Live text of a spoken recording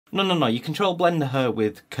No, you control Blender hair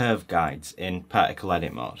with curve guides in particle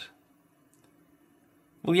edit mode.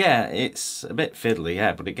 Well yeah, it's a bit fiddly,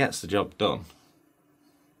 yeah, but it gets the job done.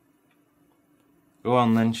 Go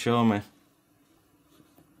on then, show me.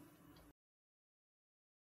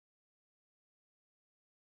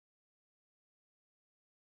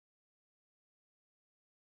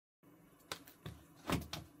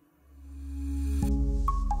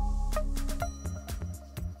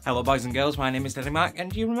 Hello boys and girls, my name is Daddy Mark,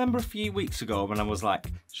 and do you remember a few weeks ago when I was like,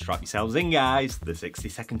 strap yourselves in guys, the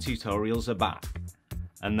 60-second tutorials are back.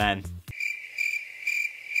 And then...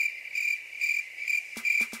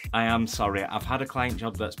 I am sorry, I've had a client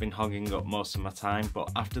job that's been hogging up most of my time,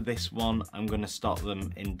 but after this one, I'm going to stop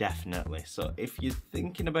them indefinitely. So if you're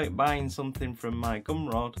thinking about buying something from my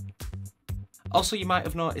Gumroad... Also, you might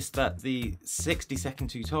have noticed that the 60-second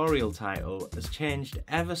tutorial title has changed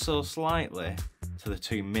ever so slightly to the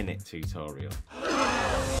 2-minute tutorial.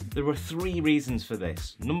 There were 3 reasons for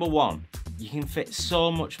this. Number 1, you can fit so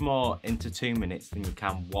much more into 2 minutes than you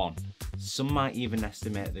can 1. Some might even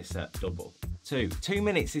estimate this at double. 2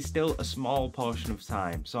 minutes is still a small portion of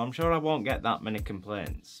time, so I'm sure I won't get that many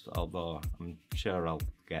complaints, although I'm sure I'll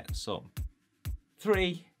get some.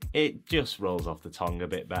 3, it just rolls off the tongue a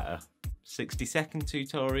bit better. 60-second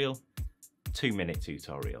tutorial, 2-minute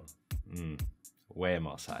tutorial. Way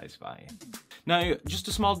more satisfying. Now, just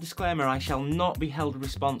a small disclaimer, I shall not be held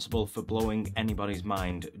responsible for blowing anybody's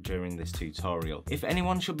mind during this tutorial. If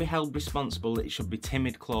anyone should be held responsible, it should be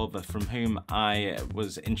Timid Clover, from whom I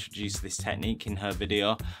was introduced to this technique in her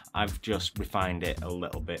video. I've just refined it a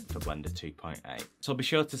little bit for Blender 2.8. So be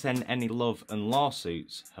sure to send any love and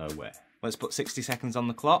lawsuits her way. Let's put 60 seconds on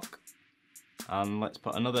the clock, and let's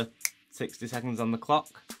put another 60 seconds on the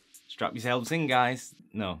clock. Strap yourselves in, guys.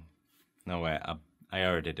 No wait, I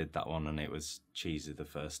already did that one and it was cheesy the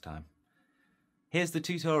first time. Here's the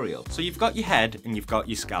tutorial. So you've got your head and you've got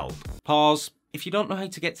your scalp. Pause. If you don't know how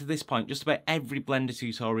to get to this point, just about every Blender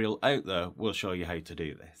tutorial out there will show you how to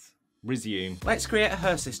do this. Resume. Let's create a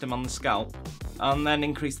hair system on the scalp and then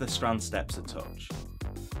increase the strand steps a touch.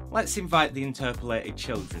 Let's invite the interpolated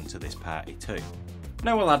children to this party too.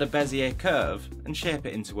 Now we'll add a Bezier curve and shape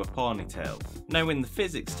it into a ponytail. Now in the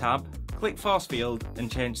Physics tab, click Force Field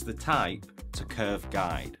and change the type to Curve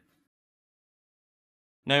Guide.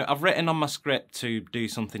 Now I've written on my script to do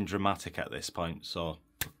something dramatic at this point, so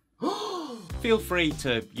feel free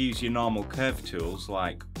to use your normal curve tools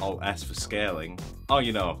like Alt-S for scaling, or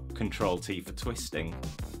you know, Control-T for twisting.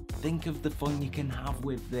 Think of the fun you can have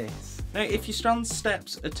with this. Now, if your strand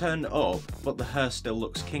steps are turned up, but the hair still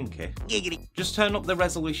looks kinky, just turn up the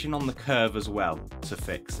resolution on the curve as well to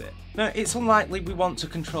fix it. Now, it's unlikely we want to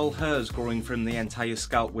control hairs growing from the entire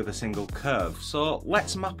scalp with a single curve, so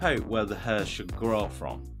let's map out where the hair should grow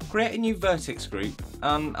from. Create a new vertex group,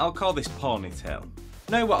 and I'll call this ponytail.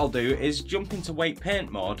 Now what I'll do is jump into weight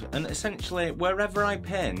paint mode, and essentially wherever I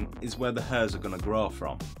paint is where the hairs are going to grow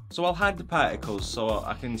from. So I'll hide the particles so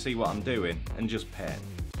I can see what I'm doing and just paint.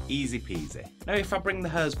 Easy peasy. Now if I bring the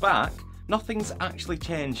hairs back, nothing's actually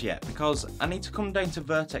changed yet because I need to come down to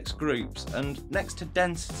vertex groups, and next to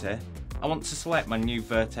density I want to select my new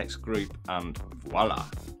vertex group, and voila.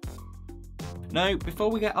 Now, before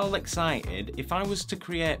we get all excited, if I was to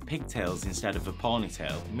create pigtails instead of a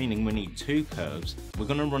ponytail, meaning we need 2 curves, we're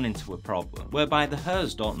going to run into a problem, whereby the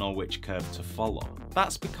hairs don't know which curve to follow.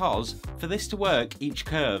 That's because, for this to work, each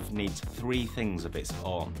curve needs 3 things of its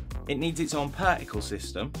own. It needs its own particle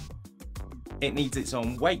system, it needs its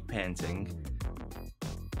own weight painting,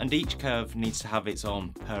 and each curve needs to have its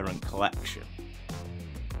own parent collection.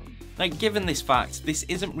 Now, given this fact, this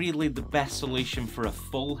isn't really the best solution for a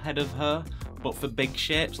full head of hair, but for big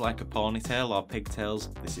shapes like a ponytail or pigtails,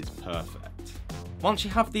 this is perfect. Once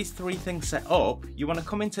you have these 3 things set up, you want to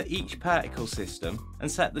come into each particle system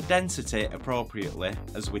and set the density appropriately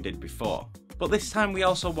as we did before. But this time we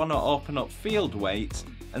also want to open up field weights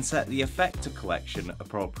and set the effector collection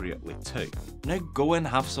appropriately too. Now go and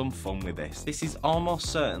have some fun with this. This is almost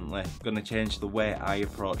certainly going to change the way I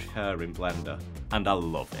approach hair in Blender, and I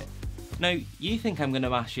love it. Now, you think I'm going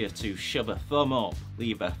to ask you to shove a thumb up,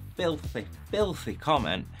 leave a filthy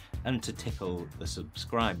comment, and to tickle the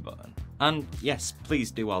subscribe button. And yes,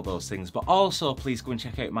 please do all those things, but also please go and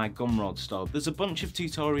check out my Gumroad store. There's a bunch of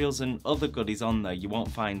tutorials and other goodies on there you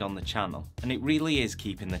won't find on the channel, and it really is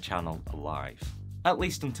keeping the channel alive. At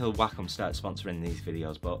least until Wacom starts sponsoring these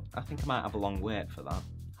videos, but I think I might have a long wait for that.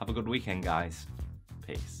 Have a good weekend, guys.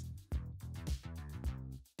 Peace.